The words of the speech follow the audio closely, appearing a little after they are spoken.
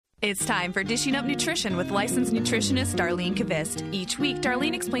It's time for Dishing Up Nutrition with licensed nutritionist Darlene Kvist. Each week,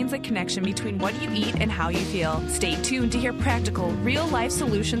 Darlene explains the connection between what you eat and how you feel. Stay tuned to hear practical, real-life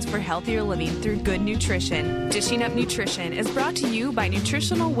solutions for healthier living through good nutrition. Dishing Up Nutrition is brought to you by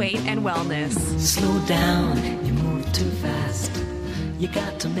Nutritional Weight and Wellness. Slow down, you move too fast. You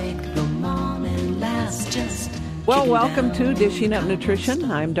got to make the morning last. Just well, welcome to Dishing Up Nutrition.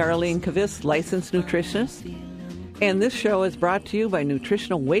 I'm Darlene Kvist, licensed nutritionist. And this show is brought to you by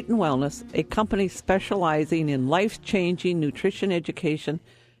Nutritional Weight and Wellness, a company specializing in life-changing nutrition education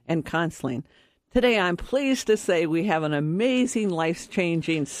and counseling. Today, I'm pleased to say we have an amazing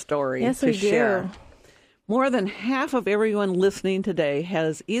life-changing story to share. Do. More than half of everyone listening today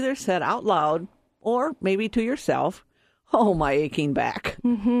has either said out loud or maybe to yourself, "Oh, my aching back."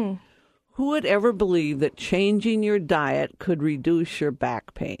 Mm-hmm. Who would ever believe that changing your diet could reduce your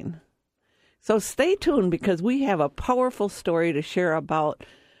back pain? So stay tuned because we have a powerful story to share about.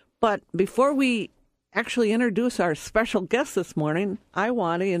 But before we actually introduce our special guest this morning, I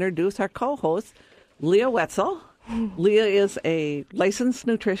want to introduce our co-host, Leah Wetzel. Leah is a licensed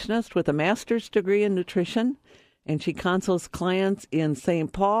nutritionist with a master's degree in nutrition, and she consults clients in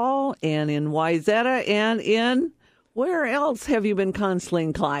St. Paul and in Wayzata and in... Where else have you been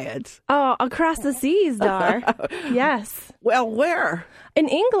counseling clients? Oh, across the seas, Dar. Yes. Well, where? In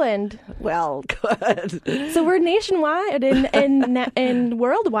England. Well, good. So we're nationwide and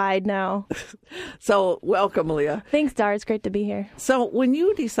worldwide now. So welcome, Leah. Thanks, Dar. It's great to be here. So when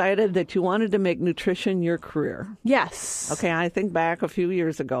you decided that you wanted to make nutrition your career. Yes. Okay, I think back a few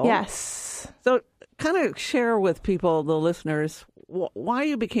years ago. Yes. So kind of share with people, the listeners, why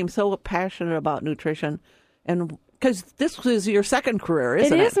you became so passionate about nutrition, and because this was your second career,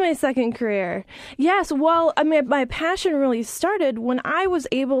 isn't it? It is my second career. Yes. Well, I mean, my passion really started when I was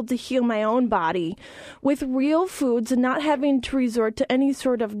able to heal my own body with real foods and not having to resort to any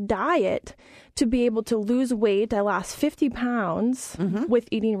sort of diet to be able to lose weight. I lost 50 pounds with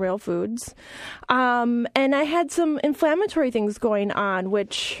eating real foods. And I had some inflammatory things going on,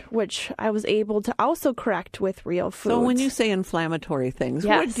 which I was able to also correct with real foods. So when you say inflammatory things,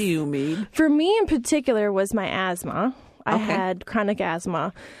 Yes. what do you mean? For me in particular was my asthma. I had chronic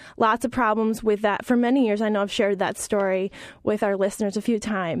asthma. Lots of problems with that for many years. I know I've shared that story with our listeners a few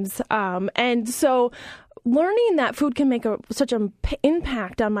times. And so learning that food can make such an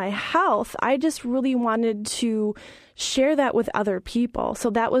impact on my health, I just really wanted to share that with other people. So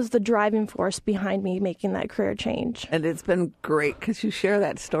that was the driving force behind me making that career change. And it's been great because you share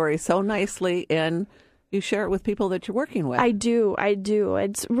that story so nicely and you share it with people that you're working with. I do.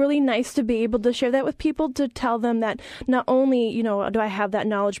 It's really nice to be able to share that with people, to tell them that not only, do I have that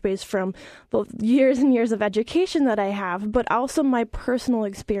knowledge base from the years and years of education that I have, but also my personal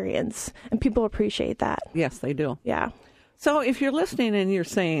experience. And people appreciate that. Yes, they do. Yeah. So if you're listening and you're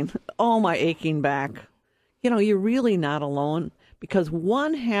saying, "Oh, my aching back," you're really not alone, because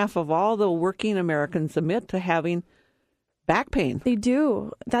 1/2 of all the working Americans admit to having back pain. They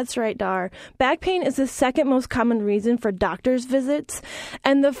do. That's right, Dar. Back pain is the second most common reason for doctor's visits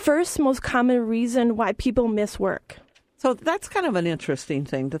and the first most common reason why people miss work. So that's kind of an interesting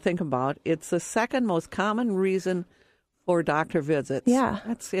thing to think about. It's the second most common reason for doctor visits. Yeah.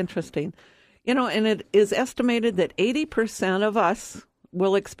 That's interesting. And it is estimated that 80% of us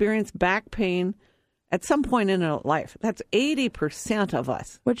will experience back pain at some point in our life. That's 80% of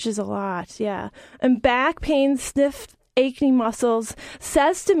us. Which is a lot, yeah. And back pain, stiff, aching muscles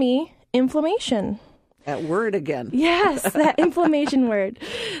says to me inflammation. That word again. Yes, that inflammation word.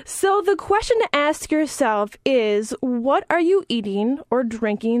 So the question to ask yourself is, what are you eating or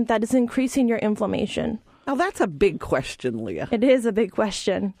drinking that is increasing your inflammation? Now, that's a big question, Leah. It is a big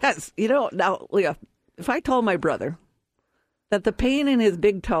question. That's, now, Leah, if I told my brother that the pain in his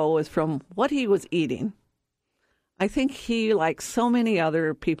big toe was from what he was eating, I think he, like so many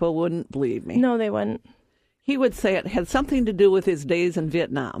other people, wouldn't believe me. No, they wouldn't. He would say it had something to do with his days in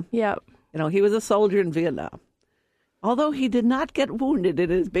Vietnam. Yep. He was a soldier in Vietnam. Although he did not get wounded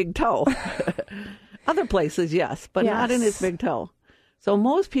in his big toe. Other places, yes, but not in his big toe. So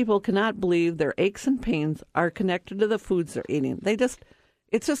most people cannot believe their aches and pains are connected to the foods they're eating.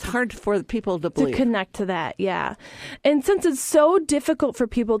 It's just hard for people to believe. To connect to that, yeah. And since it's so difficult for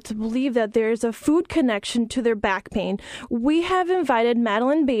people to believe that there's a food connection to their back pain, we have invited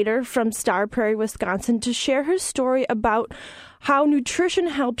Madeline Bader from Star Prairie, Wisconsin, to share her story about how nutrition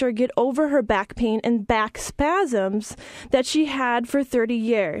helped her get over her back pain and back spasms that she had for 30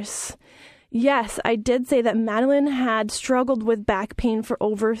 years. Yes, I did say that Madeline had struggled with back pain for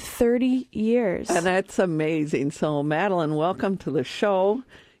over 30 years. And that's amazing. So, Madeline, welcome to the show.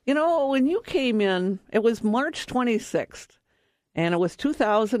 When you came in, it was March 26th, and it was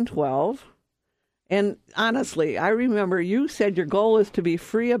 2012. And honestly, I remember you said your goal is to be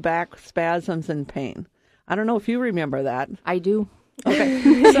free of back spasms and pain. I don't know if you remember that. I do. Okay.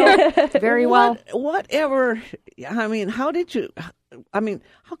 So Very well. Whatever. I mean, how could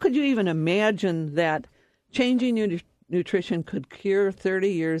you even imagine that changing your nutrition could cure 30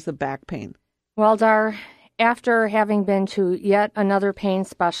 years of back pain? Well, Dar, after having been to yet another pain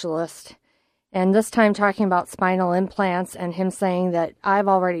specialist, and this time talking about spinal implants and him saying that I've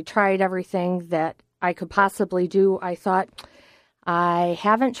already tried everything that I could possibly do, I thought, I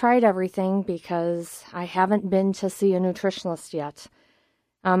haven't tried everything because I haven't been to see a nutritionist yet.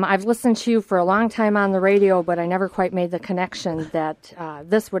 I've listened to you for a long time on the radio, but I never quite made the connection that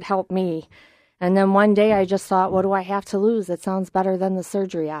this would help me. And then one day I just thought, what do I have to lose? It sounds better than the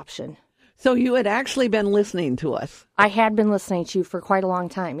surgery option. So you had actually been listening to us. I had been listening to you for quite a long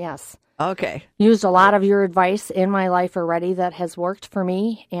time, yes. Okay. Used a lot of your advice in my life already that has worked for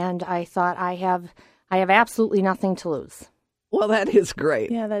me, and I thought I have absolutely nothing to lose. Well, that is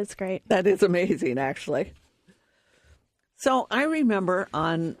great. Yeah, that is great. That is amazing, actually. So I remember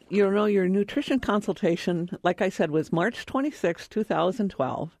on, your nutrition consultation, like I said, was March 26,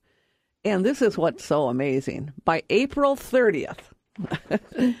 2012. And this is what's so amazing. By April 30th,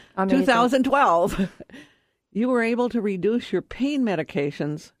 2012, you were able to reduce your pain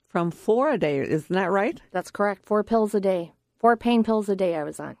medications from 4 a day. Isn't that right? That's correct. 4 pills a day. 4 pain pills a day I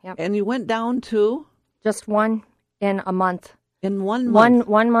was on. Yep. And you went down to? Just one in a month. In 1 month?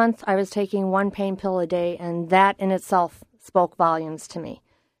 One month I was taking 1 pain pill a day, and that in itself spoke volumes to me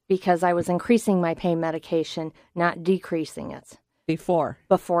because I was increasing my pain medication, not decreasing it.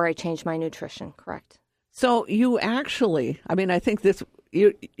 Before I changed my nutrition, correct. So you actually, I think this,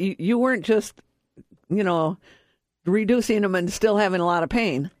 you weren't just, reducing them and still having a lot of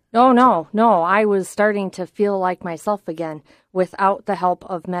pain. No. I was starting to feel like myself again without the help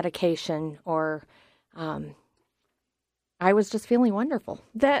of medication or I was just feeling wonderful.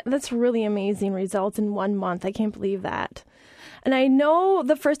 That's really amazing results in 1 month. I can't believe that. And I know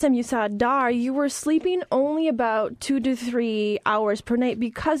the first time you saw Dar, you were sleeping only about 2 to 3 hours per night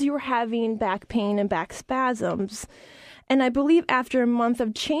because you were having back pain and back spasms. And I believe after a month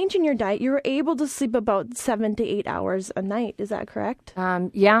of changing your diet, you were able to sleep about 7 to 8 hours a night. Is that correct?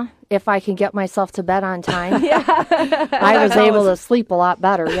 Yeah, if I can get myself to bed on time. I was able to sleep a lot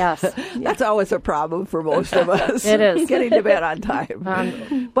better, yes. That's always a problem for most of us. It is. Getting to bed on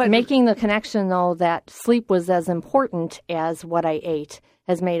time. But making the connection, though, that sleep was as important as what I ate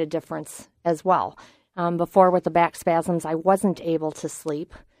has made a difference as well. Before, with the back spasms, I wasn't able to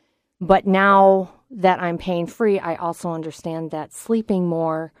sleep. But now that I'm pain-free, I also understand that sleeping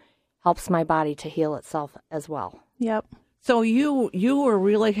more helps my body to heal itself as well. Yep. So you were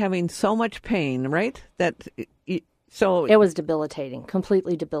really having so much pain, right? So it was debilitating,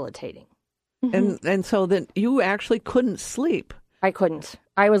 completely debilitating. And so that you actually couldn't sleep. I couldn't.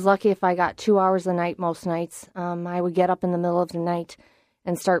 I was lucky if I got 2 hours a night most nights. I would get up in the middle of the night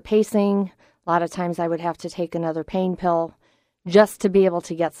and start pacing. A lot of times I would have to take another pain pill just to be able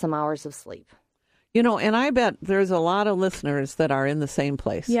to get some hours of sleep. And I bet there's a lot of listeners that are in the same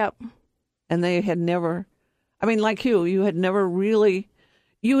place. Yep. And they had never, like you had never really,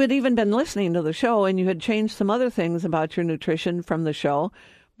 you had even been listening to the show and you had changed some other things about your nutrition from the show,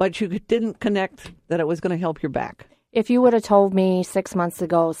 but you didn't connect that it was going to help your back. If you would have told me 6 months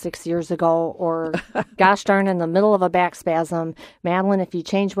ago, 6 years ago, or gosh darn, in the middle of a back spasm, Madeline, if you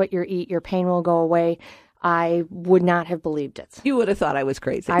change what you eat, your pain will go away, I would not have believed it. You would have thought I was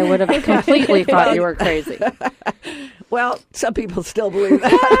crazy. I would have completely thought you were crazy. Well, some people still believe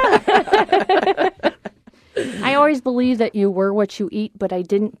that. I always believed that you were what you eat, but I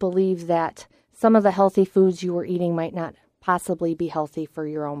didn't believe that some of the healthy foods you were eating might not possibly be healthy for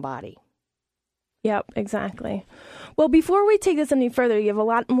your own body. Yep, exactly. Well, before we take this any further, you have a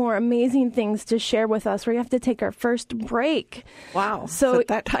lot more amazing things to share with us. We have to take our first break. Wow. So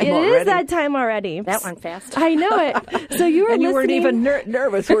that time it already? is that time already. That went fast. I know it. So you were and you listening. weren't even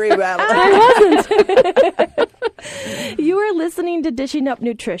nervous, were you, Madeline? I wasn't. You were listening to Dishing Up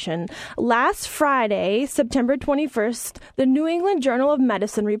Nutrition. Last Friday, September 21st, the New England Journal of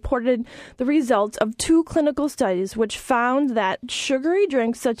Medicine reported the results of 2 clinical studies which found that sugary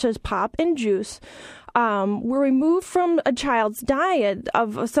drinks such as pop and juice were removed from a child's diet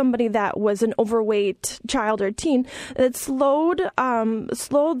of somebody that was an overweight child or teen. It slowed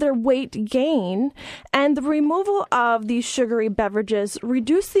their weight gain, and the removal of these sugary beverages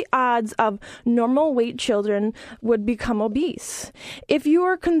reduced the odds of normal weight children would become obese. If you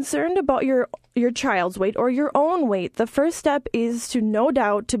are concerned about your your child's weight or your own weight, the first step is to no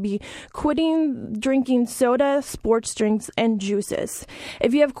doubt to be quitting drinking soda, sports drinks, and juices.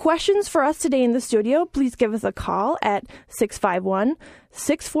 If you have questions for us today in the studio, please give us a call at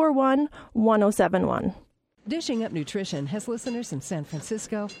 651-641-1071. Dishing Up Nutrition has listeners in San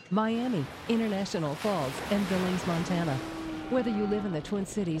Francisco, Miami, International Falls, and Billings, Montana. Whether you live in the Twin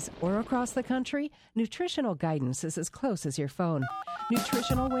Cities or across the country, nutritional guidance is as close as your phone.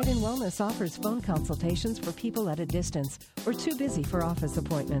 Nutritional Weight and Wellness offers phone consultations for people at a distance or too busy for office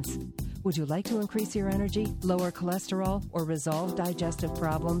appointments. Would you like to increase your energy, lower cholesterol, or resolve digestive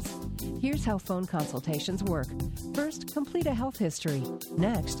problems? Here's how phone consultations work. First, complete a health history.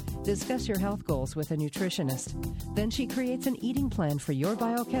 Next, discuss your health goals with a nutritionist. Then she creates an eating plan for your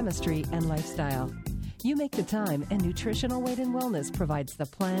biochemistry and lifestyle. You make the time, and Nutritional Weight and Wellness provides the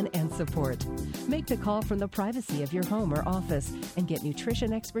plan and support. Make the call from the privacy of your home or office and get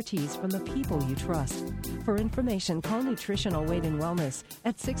nutrition expertise from the people you trust. For information, call Nutritional Weight and Wellness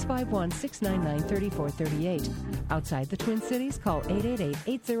at 651-699-3438. Outside the Twin Cities, call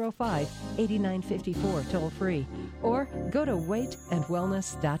 888-805-8954 toll-free or go to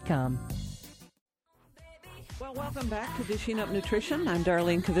weightandwellness.com. Well, welcome back to Dishing Up Nutrition. I'm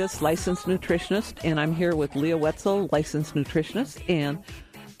Darlene Kvist, licensed nutritionist, and I'm here with Leah Wetzel, licensed nutritionist, and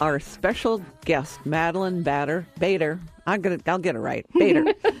our special guest, Madeline Bader, I'll get it right,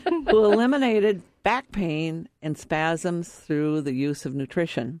 Bader, who eliminated back pain and spasms through the use of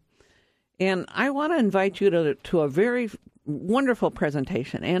nutrition. And I want to invite you to a very wonderful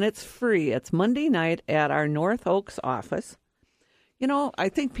presentation, and it's free. It's Monday night at our North Oaks office. You know, I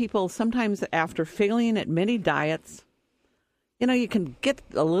think people sometimes, after failing at many diets, you can get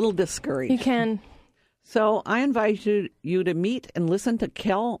a little discouraged. You can. So I invite you to meet and listen to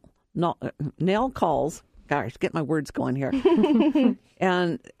Nell Calls. Gosh, get my words going here.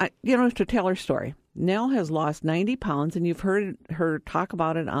 And, to tell her story. Nell has lost 90 pounds, and you've heard her talk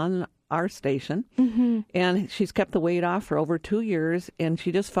about it on our station. Mm-hmm. And she's kept the weight off for over 2 years, and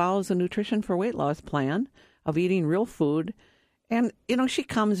she just follows a nutrition for weight loss plan of eating real food. And, she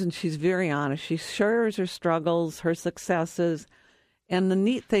comes and she's very honest. She shares her struggles, her successes. And the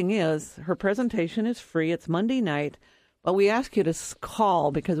neat thing is, her presentation is free. It's Monday night. But we ask you to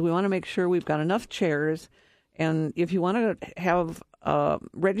call because we want to make sure we've got enough chairs. And if you want to have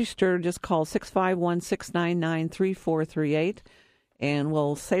registered, just call 651-699-3438. And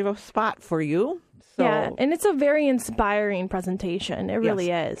we'll save a spot for you. So, yeah, and it's a very inspiring presentation. It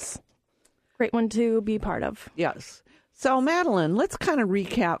really is. Great one to be part of. Yes. So, Madeline, let's kind of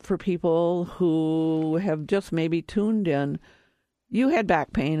recap for people who have just maybe tuned in. You had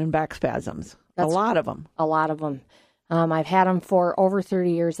back pain and back spasms. A lot of them. A lot of them. I've had them for over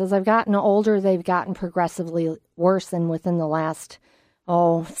 30 years. As I've gotten older, they've gotten progressively worse. And within the last,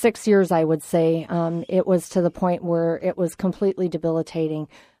 6 years, I would say, it was to the point where it was completely debilitating.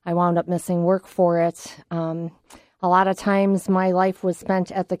 I wound up missing work for it. A lot of times my life was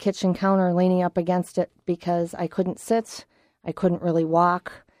spent at the kitchen counter leaning up against it because I couldn't sit. I couldn't really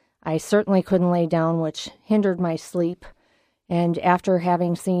walk. I certainly couldn't lay down, which hindered my sleep. And after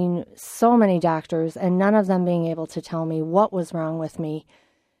having seen so many doctors and none of them being able to tell me what was wrong with me,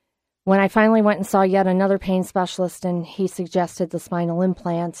 when I finally went and saw yet another pain specialist and he suggested the spinal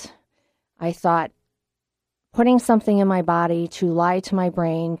implant, I thought, putting something in my body to lie to my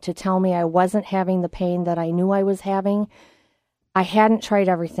brain, to tell me I wasn't having the pain that I knew I was having. I hadn't tried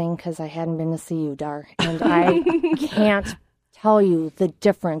everything because I hadn't been to see you, Dar. And I can't tell you the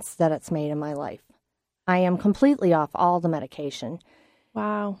difference that it's made in my life. I am completely off all the medication.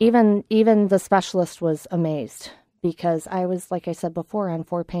 Wow. Even the specialist was amazed because I was, like I said before, on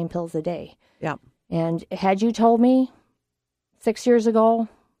 4 pain pills a day. Yeah. And had you told me 6 years ago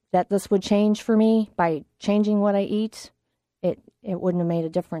that this would change for me by changing what I eat, it wouldn't have made a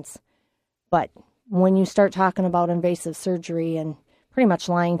difference. But when you start talking about invasive surgery and pretty much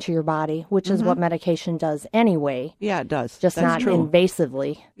lying to your body, which is what medication does anyway. Yeah, it does. Just That's not true.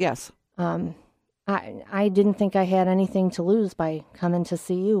 invasively. Yes. I didn't think I had anything to lose by coming to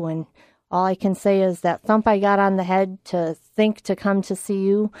see you. And all I can say is that thump I got on the head to think to come to see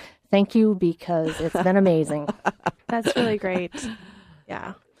you, thank you, because it's been amazing. That's really great.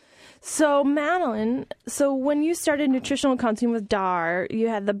 Yeah. So, Madeline, when you started nutritional counseling with Dar, you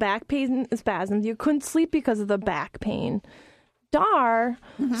had the back pain and spasms. You couldn't sleep because of the back pain. Dar,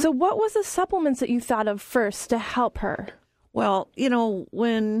 so what was the supplements that you thought of first to help her? Well,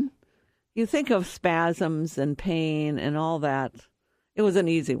 when you think of spasms and pain and all that, it was an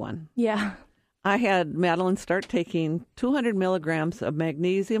easy one. Yeah. I had Madeline start taking 200 milligrams of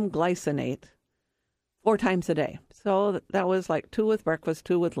magnesium glycinate 4 times a day. So that was like 2 with breakfast,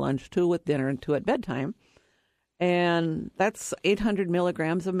 2 with lunch, 2 with dinner, and 2 at bedtime. And that's 800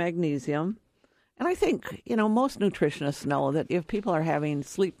 milligrams of magnesium. And I think, most nutritionists know that if people are having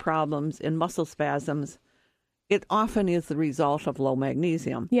sleep problems and muscle spasms, it often is the result of low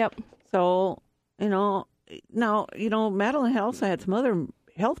magnesium. Yep. So, now, Madeline also had some other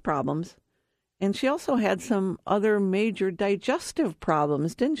health problems, and she also had some other major digestive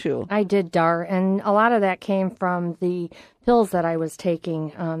problems, didn't you? I did, Dar, and a lot of that came from the pills that I was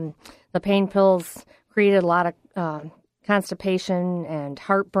taking. The pain pills created a lot of constipation and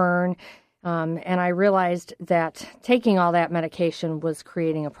heartburn, and I realized that taking all that medication was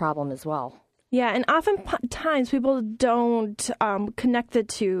creating a problem as well. Yeah, and oftentimes people don't connect the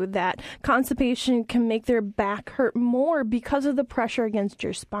two, that constipation can make their back hurt more because of the pressure against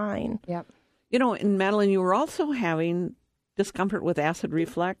your spine. Yep. And Madeline, you were also having discomfort with acid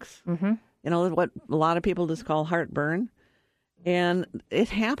reflux. Mm-hmm. What a lot of people just call heartburn. And it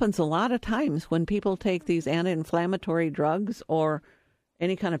happens a lot of times when people take these anti-inflammatory drugs or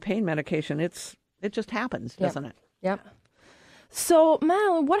any kind of pain medication. It just happens, doesn't it? Yep. So,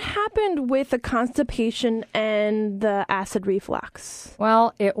 Madeline, what happened with the constipation and the acid reflux?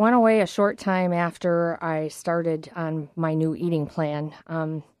 Well, it went away a short time after I started on my new eating plan.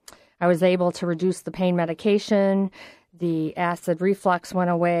 I was able to reduce the pain medication. The acid reflux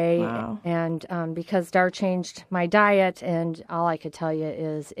went away. Wow. And because Dar changed my diet, and all I could tell you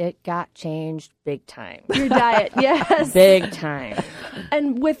is it got changed big time. Your diet, yes. Big time.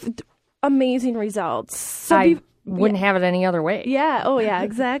 And with amazing results. So I wouldn't have it any other way. Yeah. Oh, yeah,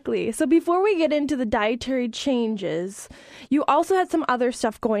 exactly. So before we get into the dietary changes, you also had some other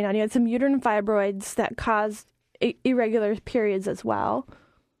stuff going on. You had some uterine fibroids that caused irregular periods as well.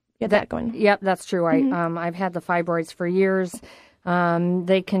 You had that going. Yep, that's true. I've had the fibroids for years.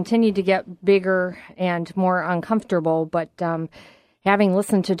 They continue to get bigger and more uncomfortable, but having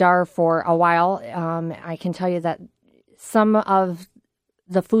listened to Dar for a while, I can tell you that some of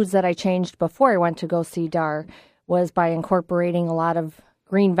the foods that I changed before I went to go see Dar was by incorporating a lot of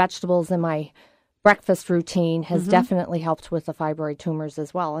green vegetables in my breakfast routine has definitely helped with the fibroid tumors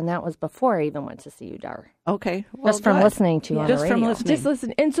as well. And that was before I even went to see you, Dar. Okay. Well, just from good. listening to you on the Just radio. from listening. Just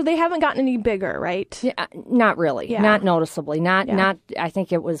listen. And so they haven't gotten any bigger, right? Yeah, not really. Yeah. Not noticeably. Not. I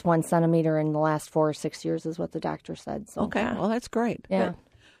think it was 1 centimeter in the last 4 or 6 years is what the doctor said. So. Okay. Well, that's great. Yeah. Good.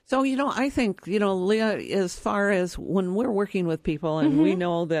 So, I think, Leah, as far as when we're working with people and we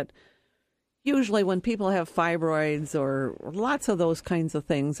know that usually when people have fibroids or lots of those kinds of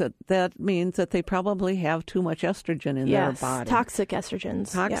things, that means that they probably have too much estrogen in their body. Toxic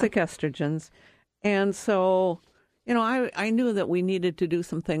estrogens. Toxic estrogens. And so, I knew that we needed to do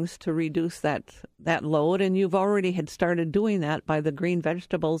some things to reduce that load, and you've already had started doing that by the green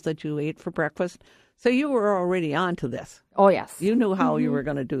vegetables that you ate for breakfast. So you were already on to this. Oh, yes. You knew how you were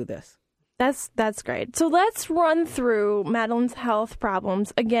going to do this. That's great. So let's run through Madeline's health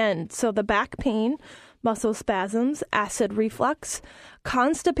problems again. So the back pain, muscle spasms, acid reflux,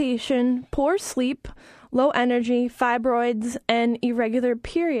 constipation, poor sleep, low energy, fibroids, and irregular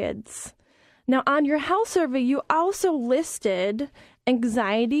periods. Now, on your health survey, you also listed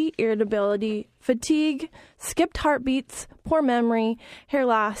anxiety, irritability, fatigue, skipped heartbeats, poor memory, hair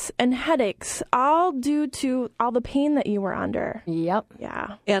loss, and headaches, all due to all the pain that you were under. Yep.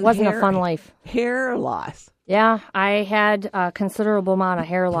 Yeah. And Wasn't a fun life. Hair loss. Yeah, I had a considerable amount of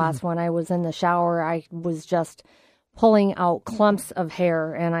hair loss when I was in the shower. I was just pulling out clumps of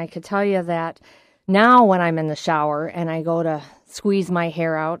hair, and I could tell you that now when I'm in the shower and I go to squeeze my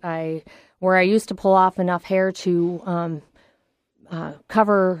hair out, where I used to pull off enough hair to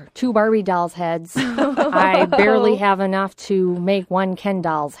cover 2 Barbie dolls' heads, I barely have enough to make 1 Ken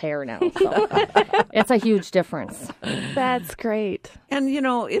doll's hair now. So it's a huge difference. That's great. And,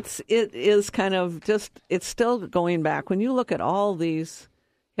 it is kind of it's still going back. When you look at all these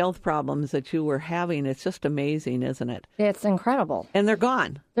health problems that you were having, it's just amazing, isn't it? It's incredible. And they're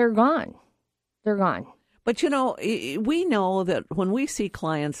gone. They're gone. They're gone. But, we know that when we see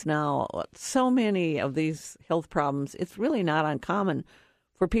clients now, so many of these health problems, it's really not uncommon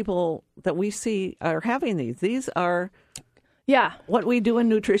for people that we see are having these. These are what we do in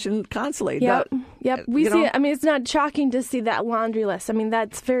Nutrition Consulate. Yep. We see it. I mean, it's not shocking to see that laundry list. I mean,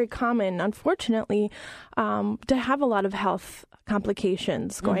 that's very common, unfortunately, to have a lot of health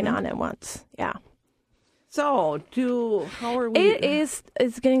complications going on at once. Yeah. So, how are we? It's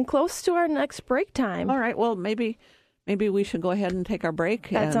getting close to our next break time. All right. Well, maybe we should go ahead and take our break.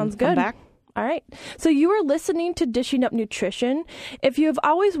 That and sounds come good. back. All right. So you are listening to Dishing Up Nutrition. If you have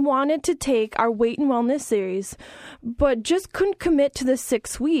always wanted to take our Weight and Wellness series, but just couldn't commit to the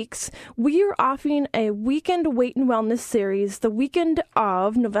 6 weeks, we are offering a weekend Weight and Wellness series the weekend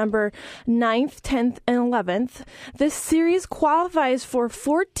of November 9th, 10th, and 11th. This series qualifies for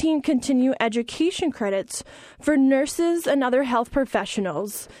 14 continuing education credits for nurses and other health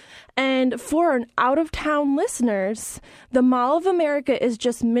professionals. And for an out-of-town listeners, the Mall of America is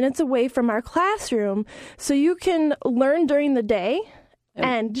just minutes away from our classroom, so you can learn during the day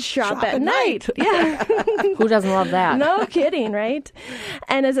and shop at night. Yeah. Who doesn't love that? No kidding, right?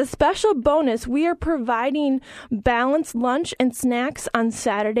 And as a special bonus, we are providing balanced lunch and snacks on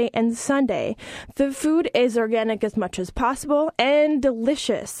Saturday and Sunday. The food is organic as much as possible and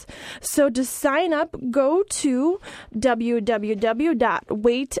delicious. So to sign up, go to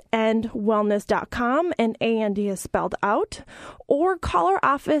www.weightandwellness.com, and AND is spelled out, or call our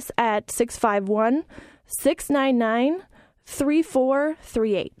office at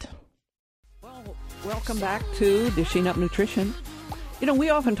 651-699-3438. Well, welcome back to Dishing Up Nutrition. You know, we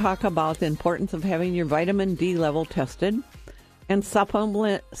often talk about the importance of having your vitamin D level tested and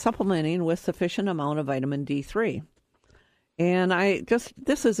supplementing with sufficient amount of vitamin D3. And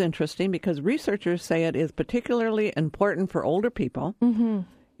this is interesting because researchers say it is particularly important for older people. Mm-hmm.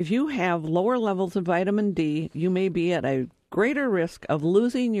 If you have lower levels of vitamin D, you may be at a greater risk of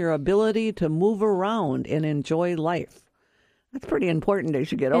losing your ability to move around and enjoy life. That's pretty important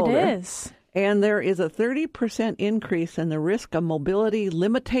as you get older. It is. And there is a 30% increase in the risk of mobility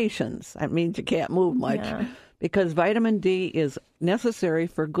limitations. That means you can't move much because vitamin D is necessary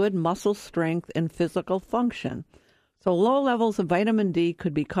for good muscle strength and physical function. So low levels of vitamin D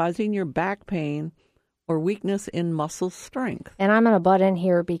could be causing your back pain or weakness in muscle strength. And I'm going to butt in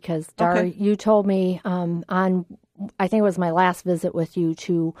here because, Dar, you told me I think it was my last visit with you,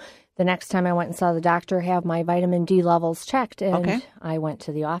 to the next time I went and saw the doctor, have my vitamin D levels checked. And I went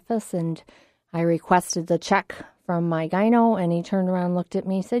to the office and I requested the check from my gyno, and he turned around and looked at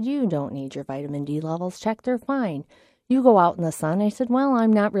me and said, "You don't need your vitamin D levels checked. They're fine. You go out in the sun." I said, "Well,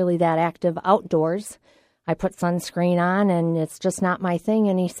 I'm not really that active outdoors. I put sunscreen on and it's just not my thing."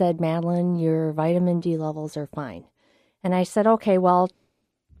 And he said, "Madeline, your vitamin D levels are fine." And I said, "Okay, well,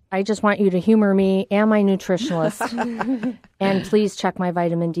 I just want you to humor me and my nutritionist and please check my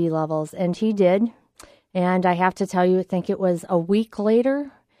vitamin D levels." And he did. And I have to tell you, I think it was a week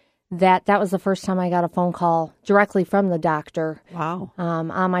later that was the first time I got a phone call directly from the doctor. Wow.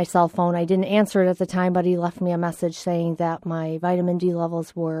 On my cell phone. I didn't answer it at the time, but he left me a message saying that my vitamin D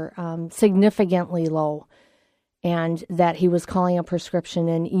levels were significantly low and that he was calling a prescription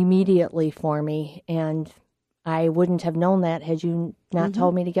in immediately for me. And I wouldn't have known that had you not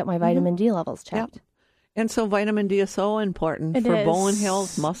told me to get my vitamin D levels checked. Yep. And so vitamin D is so important for bone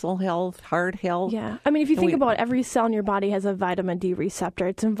health, muscle health, heart health. Yeah. I mean, if you think about every cell in your body has a vitamin D receptor.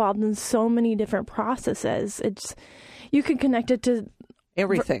 It's involved in so many different processes. You can connect it to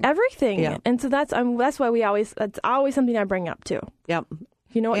everything. Yeah. And so that's why that's always something I bring up too. Yep.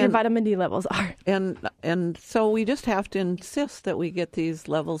 You know what your vitamin D levels are. And so we just have to insist that we get these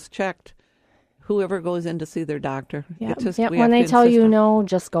levels checked. Whoever goes in to see their doctor. Yep. When they tell you no,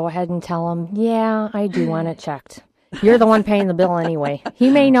 just go ahead and tell them, "Yeah, I do want it checked." You're the one paying the bill anyway. He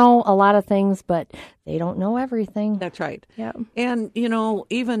may know a lot of things, but they don't know everything. That's right. Yeah. And, you know,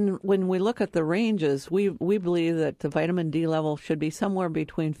 even when we look at the ranges, we believe that the vitamin D level should be somewhere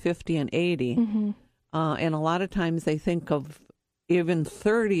between 50 and 80. Mm-hmm. And a lot of times they think of even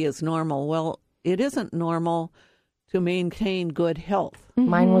 30 as normal. Well, it isn't normal to maintain good health. Mm-hmm.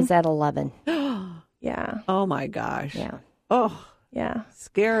 Mine was at 11. Yeah. Oh, my gosh. Yeah. Oh, yeah.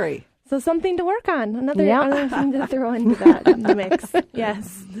 Scary. So something to work on. Another thing to throw into the mix.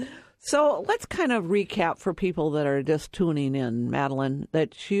 Yes. So let's kind of recap for people that are just tuning in, Madeline,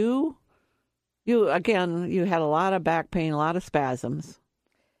 that you had a lot of back pain, a lot of spasms.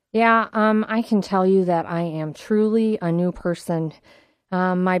 Yeah, I can tell you that I am truly a new person.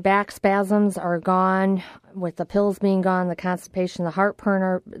 My back spasms are gone with the pills being gone, the constipation, the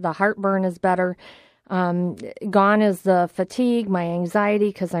heartburn is better. Gone is the fatigue, my anxiety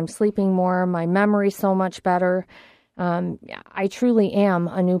because I'm sleeping more, my memory so much better. I truly am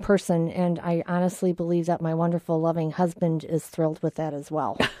a new person, and I honestly believe that my wonderful, loving husband is thrilled with that as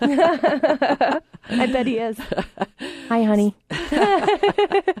well. I bet he is. Hi, honey.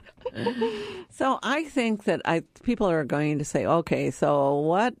 So I think that people are going to say, okay, so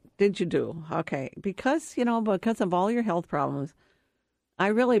what did you do? Okay, because of all your health problems, I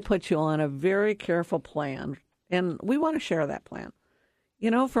really put you on a very careful plan, and we want to share that plan.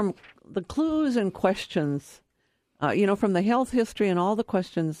 From the clues and questions From the health history and all the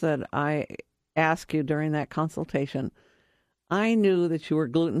questions that I asked you during that consultation, I knew that you were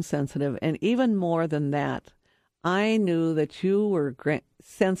gluten sensitive. And even more than that, I knew that you were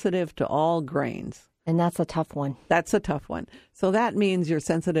sensitive to all grains. And that's a tough one. That's a tough one. So that means you're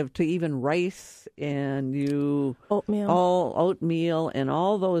sensitive to even rice and oatmeal and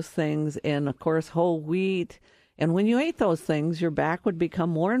all those things. And, of course, whole wheat. And when you ate those things, your back would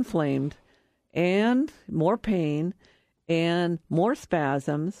become more inflamed and more pain and more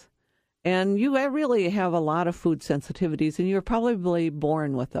spasms. And you really have a lot of food sensitivities, and you're probably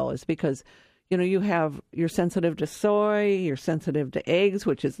born with those because, you're sensitive to soy, you're sensitive to eggs,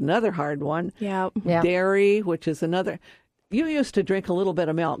 which is another hard one. Yeah. Dairy, which is another. You used to drink a little bit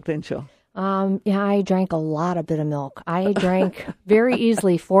of milk, didn't you? Yeah, I drank a lot of milk. I drank very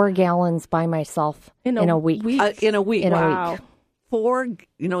easily 4 gallons by myself in a week. In a week. Wow. 4,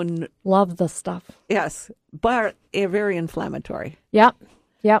 Love the stuff. Yes, but very inflammatory. Yep.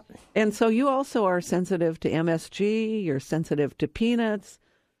 And so you also are sensitive to MSG, you're sensitive to peanuts,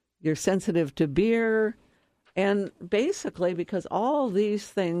 you're sensitive to beer, and basically because all these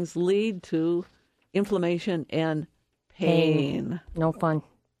things lead to inflammation and pain. No fun.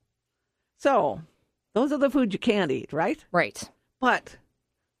 So those are the foods you can't eat, right? Right. But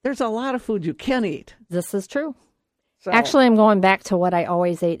there's a lot of food you can eat. This is true. So, Actually, I'm going back to what I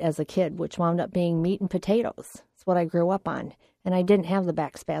always ate as a kid, which wound up being meat and potatoes. It's what I grew up on. And I didn't have the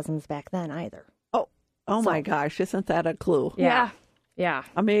back spasms back then either. Oh my gosh, isn't that a clue? Yeah.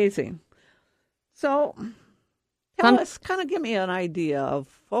 Amazing. So tell us, kind of give me an idea of,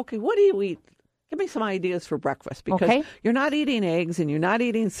 what do you eat? Give me some ideas for breakfast because you're not eating eggs and you're not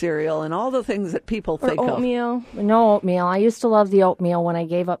eating cereal and all the things that people think of. Oatmeal. No oatmeal. I used to love the oatmeal when I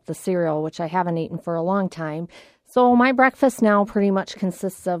gave up the cereal, which I haven't eaten for a long time. So my breakfast now pretty much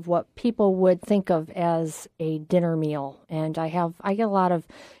consists of what people would think of as a dinner meal. And I get a lot of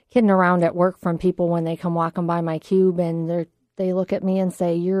kidding around at work from people when they come walking by my cube and they look at me and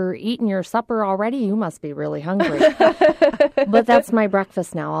say, "You're eating your supper already? You must be really hungry." But that's my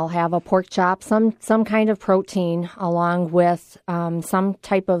breakfast now. I'll have a pork chop, some kind of protein, along with some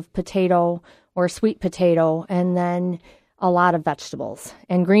type of potato or sweet potato, and then a lot of vegetables.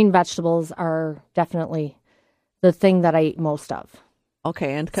 And green vegetables are definitely the thing that I eat most of.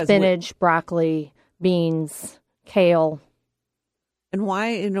 Okay, and because spinach, broccoli, beans, kale. And why,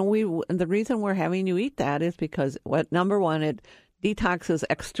 and the reason we're having you eat that is because, number one, it detoxes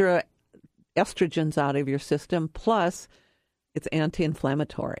extra estrogens out of your system, plus it's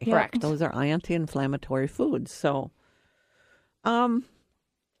anti-inflammatory. Yep. Correct. Those are anti-inflammatory foods. So, what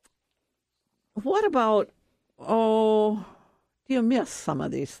about, do you miss some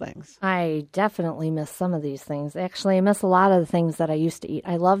of these things? I definitely miss some of these things. Actually, I miss a lot of the things that I used to eat.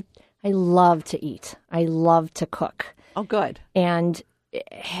 I love to eat. I love to cook. Oh, good. And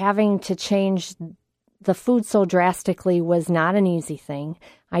having to change the food so drastically was not an easy thing.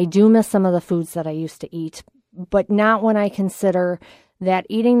 I do miss some of the foods that I used to eat, but not when I consider that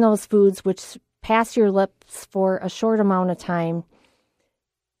eating those foods which pass your lips for a short amount of time,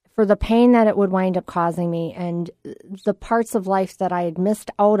 for the pain that it would wind up causing me and the parts of life that I had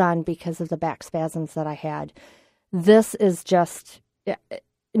missed out on because of the back spasms that I had. This is just,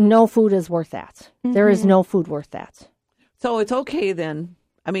 no food is worth that. Mm-hmm. There is no food worth that. So it's okay then.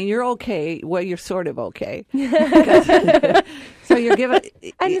 I mean, you're okay. Well, you're sort of okay. So you're giving,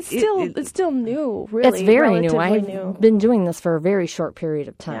 and it's still new. Really, it's very new. I've been doing this for a very short period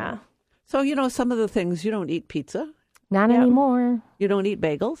of time. Yeah. So some of the things, you don't eat pizza. Not anymore. You don't eat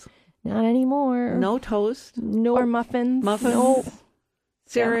bagels. Not anymore. No toast. No. Or muffins. No.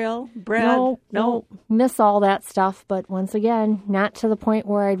 Cereal, bread. No. Miss all that stuff, but once again, not to the point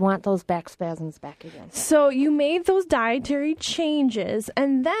where I'd want those back spasms back again. So you made those dietary changes,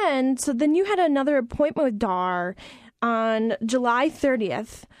 and then you had another appointment with DAR on July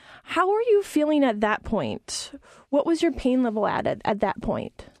 30th. How were you feeling at that point? What was your pain level at that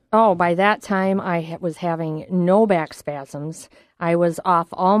point? Oh, by that time, I was having no back spasms. I was off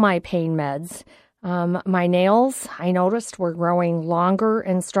all my pain meds. My nails, I noticed, were growing longer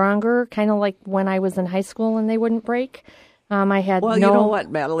and stronger, kind of like when I was in high school and they wouldn't break. I had you know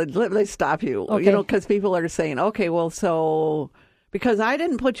what, Madeline? Let me stop you. Okay. Because people are saying, okay, well, so because I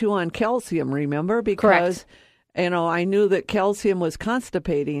didn't put you on calcium, remember? Because, correct. I knew that calcium was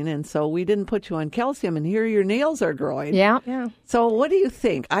constipating, and so we didn't put you on calcium, and here your nails are growing. Yeah. So what do you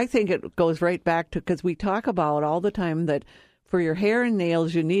think? I think it goes right back to, because we talk about all the time that for your hair and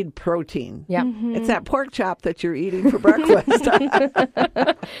nails, you need protein. Yeah. Mm-hmm. It's that pork chop that you're eating for breakfast.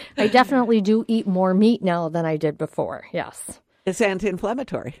 I definitely do eat more meat now than I did before. Yes. It's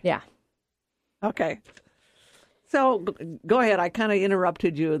anti-inflammatory. Yeah. Okay. So go ahead. I kind of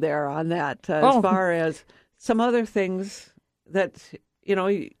interrupted you there on that. As far as some other things that,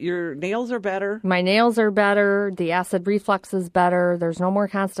 your nails are better. My nails are better. The acid reflux is better. There's no more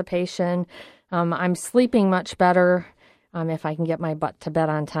constipation. I'm sleeping much better. If I can get my butt to bed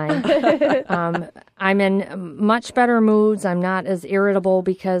on time. I'm in much better moods. I'm not as irritable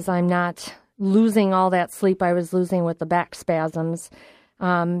because I'm not losing all that sleep I was losing with the back spasms.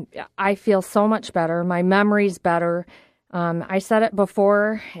 I feel so much better. My memory's better. I said it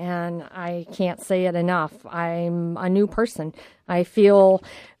before, and I can't say it enough. I'm a new person. I feel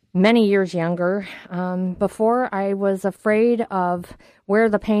many years younger. Before, I was afraid of where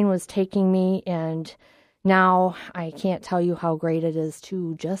the pain was taking me, and now I can't tell you how great it is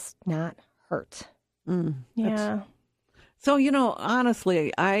to just not hurt. Yeah. So,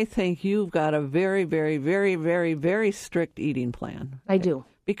 honestly, I think you've got a very, very, very, very, very strict eating plan. I do.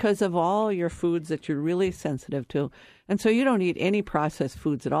 Because of all your foods that you're really sensitive to. And so you don't eat any processed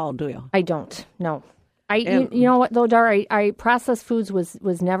foods at all, do you? I don't, no. You know what, though, Dar? I processed foods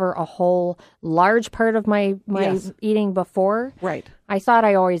was never a whole large part of my Yes. eating before. Right. I thought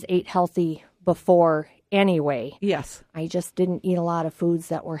I always ate healthy before anyway. Yes. I just didn't eat a lot of foods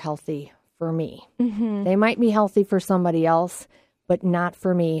that were healthy for me. Mm-hmm. They might be healthy for somebody else, but not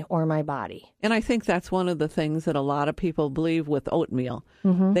for me or my body. And I think that's one of the things that a lot of people believe with oatmeal.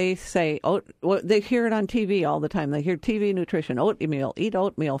 Mm-hmm. They say, they hear it on TV all the time. They hear TV nutrition, oatmeal, eat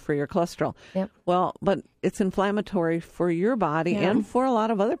oatmeal for your cholesterol. Yep. Well, but it's inflammatory for your body and for a lot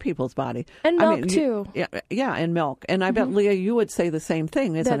of other people's body. And milk, too. Yeah, and milk. And I bet, Leah, you would say the same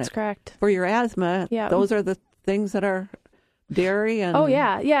thing, isn't it? That's correct. For your asthma, those are the things that are dairy and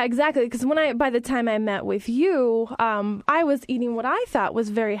yeah, exactly. Because by the time I met with you, I was eating what I thought was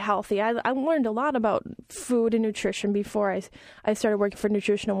very healthy. I learned a lot about food and nutrition before I started working for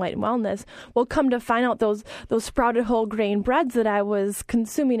Nutritional Weight and Wellness. Well, come to find out, those sprouted whole grain breads that I was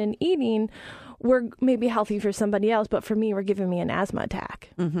consuming and eating were maybe healthy for somebody else, but for me, were giving me an asthma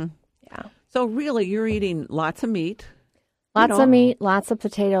attack. Mm-hmm. Yeah. So really, you're eating lots of meat. Lots of meat, lots of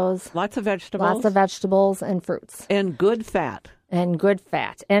potatoes. Lots of vegetables. Lots of vegetables and fruits. And good fat.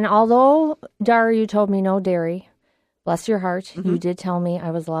 And although, Dara, you told me no dairy, bless your heart, you did tell me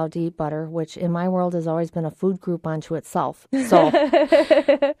I was allowed to eat butter, which in my world has always been a food group unto itself. So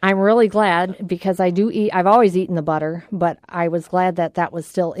I'm really glad because I've always eaten the butter, but I was glad that was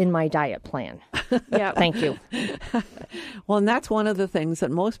still in my diet plan. Yeah. Thank you. Well, and that's one of the things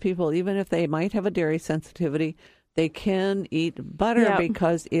that most people, even if they might have a dairy sensitivity, they can eat butter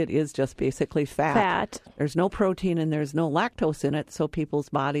because it is just basically fat. There's no protein and there's no lactose in it, so people's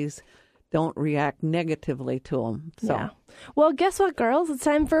bodies don't react negatively to them. So. Yeah. Well, guess what, girls? It's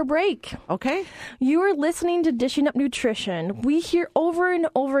time for a break. Okay. You are listening to Dishing Up Nutrition. We hear over and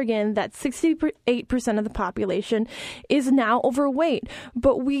over again that 68% of the population is now overweight,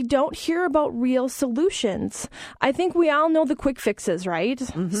 but we don't hear about real solutions. I think we all know the quick fixes, right?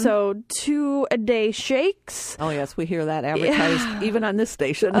 Mm-hmm. So 2-a-day shakes. Oh, yes, we hear that advertised even on this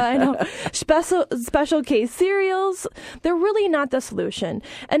station. I know. Special case cereals, they're really not the solution.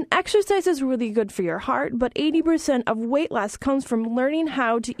 And exercise is really good for your heart, but 80% of weight loss comes from learning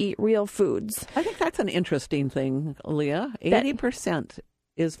how to eat real foods. I think that's an interesting thing, Leah. 80%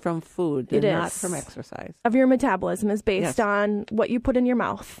 is from food and not from exercise. Of your metabolism is based on what you put in your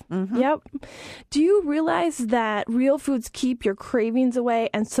mouth. Mm-hmm. Yep. Do you realize that real foods keep your cravings away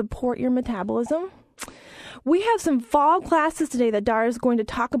and support your metabolism? We have some fall classes today that Dara is going to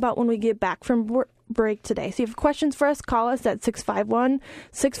talk about when we get back from break today. So if you have questions for us, call us at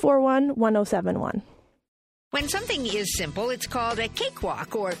 651-641-1071. When something is simple, it's called a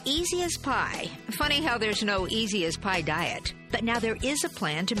cakewalk or easy as pie. Funny how there's no easy as pie diet. But now there is a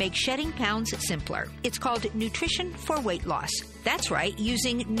plan to make shedding pounds simpler. It's called Nutrition for Weight Loss. That's right,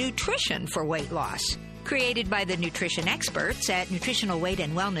 using nutrition for weight loss. Created by the nutrition experts at Nutritional Weight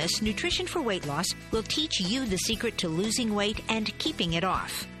and Wellness, Nutrition for Weight Loss will teach you the secret to losing weight and keeping it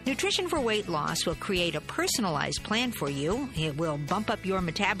off. Nutrition for Weight Loss will create a personalized plan for you. It will bump up your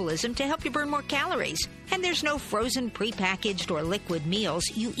metabolism to help you burn more calories. And there's no frozen, prepackaged, or liquid meals.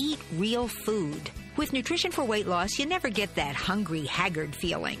 You eat real food. With Nutrition for Weight Loss, you never get that hungry, haggard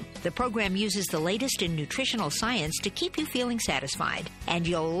feeling. The program uses the latest in nutritional science to keep you feeling satisfied. And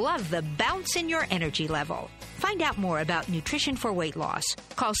you'll love the bounce in your energy level. Find out more about Nutrition for Weight Loss.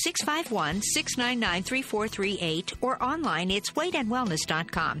 Call 651-699-3438 or online it's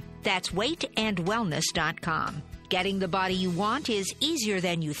weightandwellness.com. That's weightandwellness.com. Getting the body you want is easier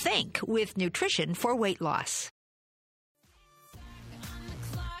than you think with Nutrition for Weight Loss.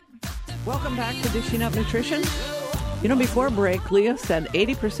 Welcome back to Dishing Up Nutrition. Before break, Leah said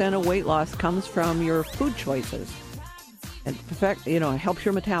 80% of weight loss comes from your food choices. In fact, it helps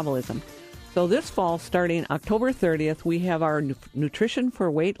your metabolism. So this fall, starting October 30th, we have our Nutrition for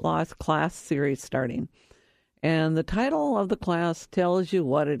Weight Loss class series starting. And the title of the class tells you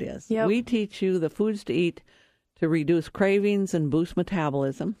what it is. Yep. We teach you the foods to eat to reduce cravings and boost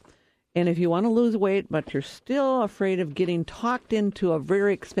metabolism. And if you want to lose weight, but you're still afraid of getting talked into a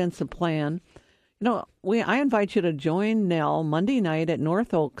very expensive plan, I invite you to join Nell Monday night at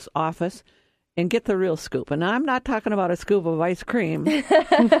North Oak's office and get the real scoop. And I'm not talking about a scoop of ice cream,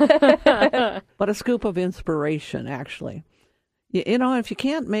 but a scoop of inspiration, actually. If you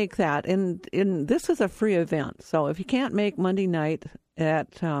can't make that, and this is a free event, so if you can't make Monday night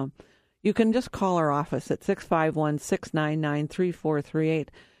you can just call our office at 651-699-3438,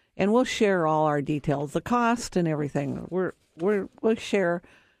 and we'll share all our details, the cost and everything. We'll share.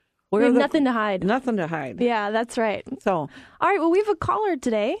 We have nothing to hide. Nothing to hide. Yeah, that's right. So, all right. Well, we have a caller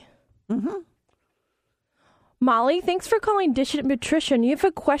today. Mm-hmm. Molly, thanks for calling Dish It Nutrition. You have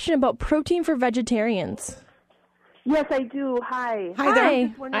a question about protein for vegetarians. Yes, I do. Hi. Hi there. I was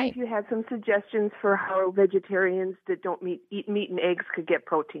wondering if you had some suggestions for how vegetarians that don't eat meat and eggs could get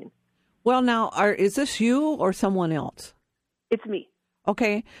protein. Well, now, is this you or someone else? It's me.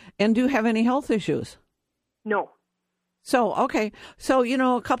 Okay. And do you have any health issues? No. So, okay. So,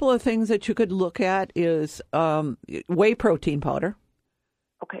 a couple of things that you could look at is whey protein powder.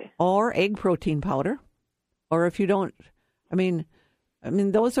 Okay. Or egg protein powder. Or if you don't,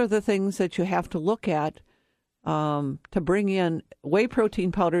 those are the things that you have to look at to bring in. Whey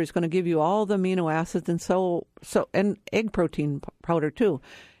protein powder is going to give you all the amino acids, and and egg protein powder too.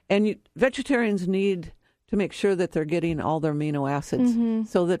 And vegetarians need to make sure that they're getting all their amino acids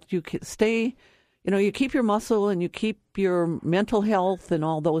so that you can stay, you keep your muscle and you keep your mental health and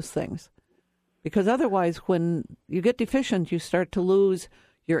all those things. Because otherwise, when you get deficient, you start to lose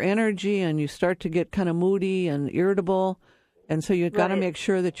your energy and you start to get kind of moody and irritable. And so you've got to make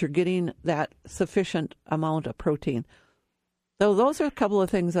sure that you're getting that sufficient amount of protein. So those are a couple of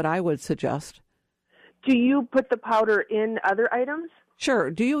things that I would suggest. Do you put the powder in other items?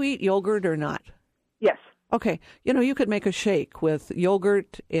 Sure. Do you eat yogurt or not? Yes. Okay. You could make a shake with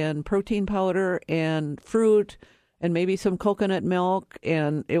yogurt and protein powder and fruit and maybe some coconut milk,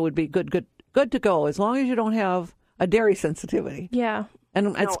 and it would be good to go as long as you don't have a dairy sensitivity. Yeah.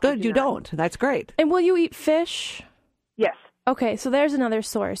 And it's good you don't. That's great. And will you eat fish? Yes. Okay, so there's another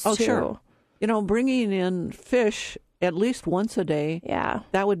source, too. Sure. Bringing in fish at least once a day,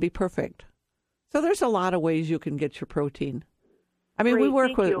 that would be perfect. So there's a lot of ways you can get your protein. Great, we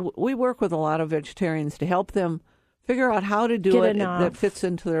work with a lot of vegetarians to help them figure out how to do it that fits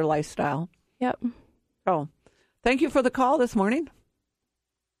into their lifestyle. Yep. Oh, thank you for the call this morning.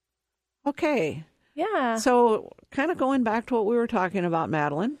 Okay. Yeah. So kind of going back to what we were talking about,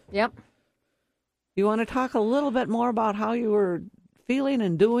 Madeline. Yep. You want to talk a little bit more about how you were feeling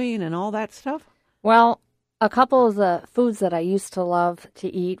and doing and all that stuff? Well, a couple of the foods that I used to love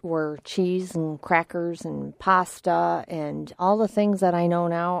to eat were cheese and crackers and pasta and all the things that I know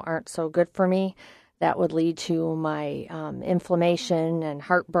now aren't so good for me. That would lead to my inflammation and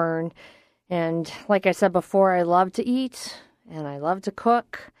heartburn. And like I said before, I love to eat and I love to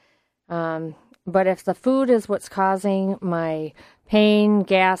cook. But if the food is what's causing my pain,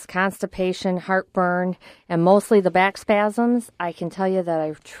 gas, constipation, heartburn, and mostly the back spasms, I can tell you that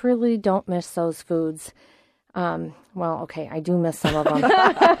I truly don't miss those foods. I do miss some of them.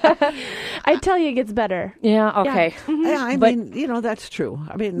 I tell you it gets better. Yeah, okay. Yeah, that's true.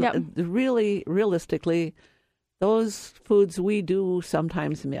 Really, realistically, those foods we do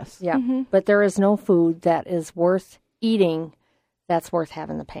sometimes miss. Yeah, but there is no food that is worth eating that's worth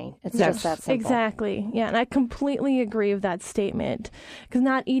having the pain. It's just that simple. Exactly. Yeah, and I completely agree with that statement. Because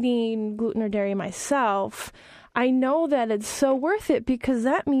not eating gluten or dairy myself, I know that it's so worth it because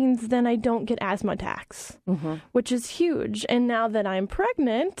that means then I don't get asthma attacks, which is huge. And now that I'm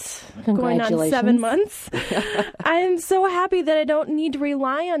pregnant, going on 7 months, I'm so happy that I don't need to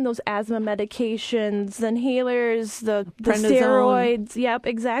rely on those asthma medications, the inhalers, the steroids. Yep,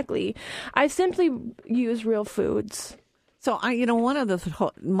 exactly. I simply use real foods. So one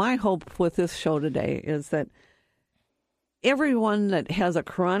of my hope with this show today is that everyone that has a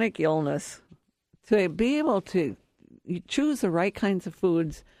chronic illness to be able to choose the right kinds of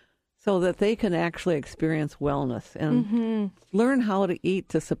foods so that they can actually experience wellness and learn how to eat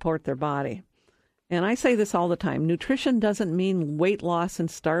to support their body. And I say this all the time. Nutrition doesn't mean weight loss and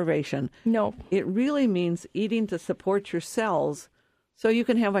starvation. No. It really means eating to support your cells so you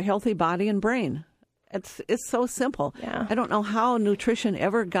can have a healthy body and brain. It's so simple. Yeah. I don't know how nutrition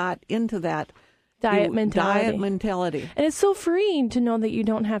ever got into that diet mentality. And it's so freeing to know that you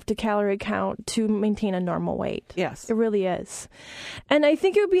don't have to calorie count to maintain a normal weight. Yes. It really is. And I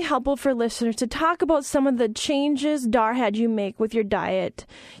think it would be helpful for listeners to talk about some of the changes Dar had you make with your diet.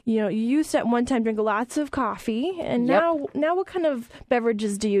 You used to at one time drink lots of coffee, and now what kind of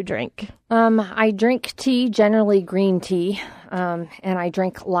beverages do you drink? I drink tea, generally green tea, and I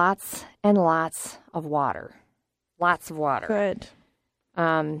drink lots and lots of water. Lots of water. Good.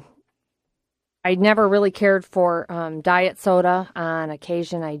 I never really cared for diet soda. On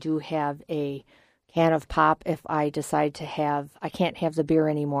occasion, I do have a can of pop if I decide to I can't have the beer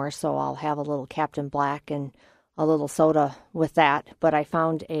anymore, so I'll have a little Captain Black and a little soda with that. But I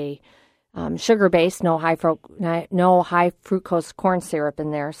found a sugar-based, no high fructose corn syrup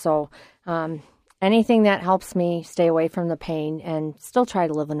in there. So anything that helps me stay away from the pain and still try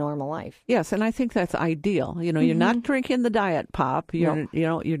to live a normal life. Yes, and I think that's ideal. You're not drinking the diet pop.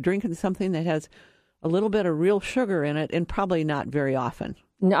 You're drinking something that has a little bit of real sugar in it, and probably not very often.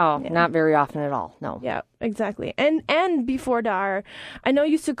 No, not very often at all. No. Yeah, exactly. And before Dar, I know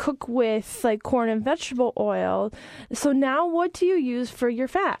you used to cook with like corn and vegetable oil. So now what do you use for your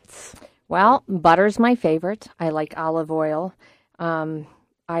fats? Well, butter's my favorite. I like olive oil.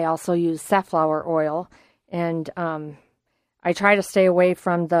 I also use safflower oil, and I try to stay away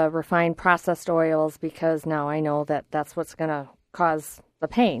from the refined processed oils because now I know that that's what's going to cause the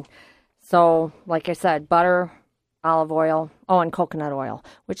pain. So, like I said, butter, olive oil, and coconut oil,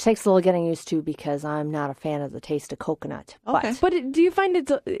 which takes a little getting used to because I'm not a fan of the taste of coconut. Okay. But do you find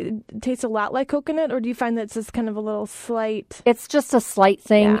it tastes a lot like coconut, or do you find that it's just kind of a little slight? It's just a slight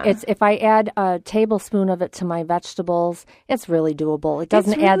thing. Yeah. It's if I add a tablespoon of it to my vegetables, it's really doable. It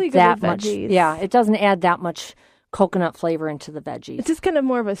doesn't really add good that with much. veggies. Yeah, it doesn't add that much coconut flavor into the veggies. It's just kind of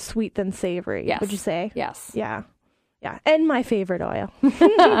more of a sweet than savory, Yes. would you say? Yes. Yeah. Yeah. And my favorite oil.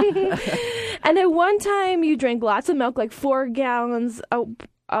 And at one time you drank lots of milk, like 4 gallons a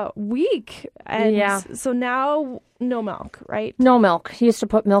week. And so now no milk, right? No milk. Used to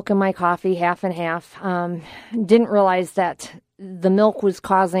put milk in my coffee, half and half. Didn't realize that the milk was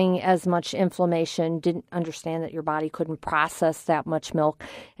causing as much inflammation. Didn't understand that your body couldn't process that much milk.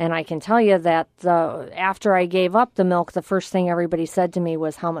 And I can tell you that after I gave up the milk, the first thing everybody said to me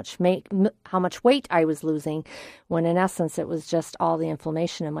was how much weight I was losing, when in essence it was just all the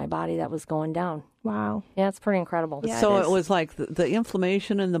inflammation in my body that was going down. Wow. Yeah, it's pretty incredible. Yeah, So it was like the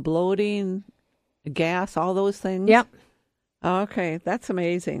inflammation and the bloating, gas, all those things? Yep. Okay, that's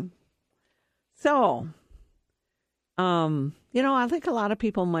amazing. So, I think a lot of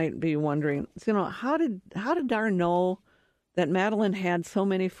people might be wondering, how did Dar know that Madeline had so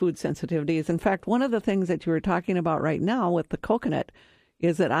many food sensitivities? In fact, one of the things that you were talking about right now with the coconut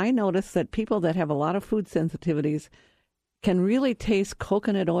is that I noticed that people that have a lot of food sensitivities can really taste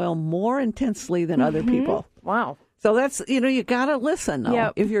coconut oil more intensely than other people. Wow. So that's, you got to listen. Though.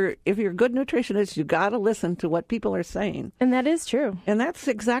 Yep. If you're a good nutritionist, you got to listen to what people are saying. And that is true. And that's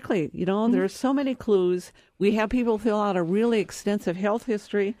exactly, there's so many clues. We have people fill out a really extensive health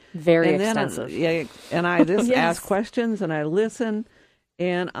history. Very and extensive. And I just Yes. ask questions and I listen.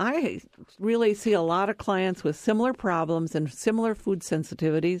 And I really see a lot of clients with similar problems and similar food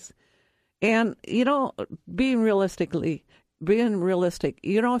sensitivities. And, being realistic,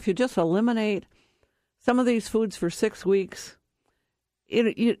 if you just eliminate some of these foods for 6 weeks,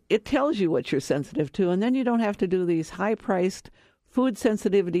 it tells you what you're sensitive to, and then you don't have to do these high-priced food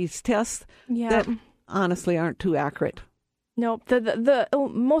sensitivities tests that honestly aren't too accurate. Nope. The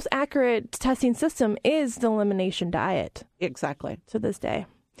most accurate testing system is the elimination diet Exactly. to this day.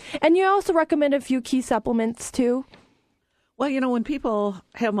 And you also recommend a few key supplements too? Well, when people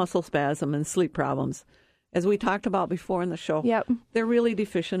have muscle spasm and sleep problems, as we talked about before in the show, they're really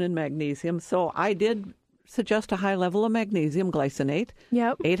deficient in magnesium. So I did suggest a high level of magnesium glycinate,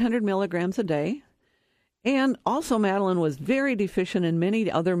 800 milligrams a day. And also Madeline was very deficient in many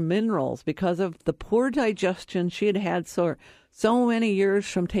other minerals because of the poor digestion she had had so many years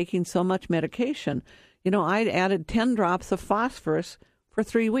from taking so much medication. I'd added 10 drops of phosphorus for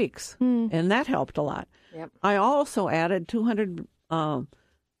 3 weeks, and that helped a lot. Yep. I also added 200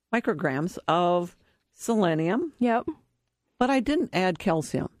 micrograms of selenium. Yep. But I didn't add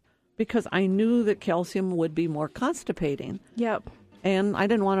calcium because I knew that calcium would be more constipating. Yep. And I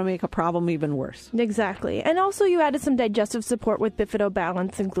didn't want to make a problem even worse. Exactly. And also you added some digestive support with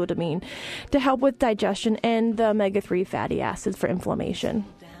Bifidobalance and glutamine to help with digestion and the omega-3 fatty acids for inflammation.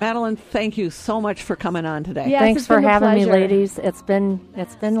 Madeline, thank you so much for coming on today. Yes, Thanks it's for been a having me, pleasure. ladies. It's been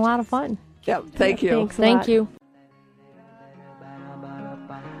a lot of fun. Yep, thank you. Thanks a Thank lot. you.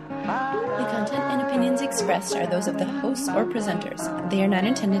 The content and opinions expressed are those of the hosts or presenters. They are not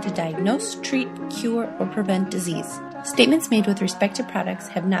intended to diagnose, treat, cure, or prevent disease. Statements made with respect to products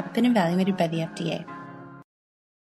have not been evaluated by the FDA.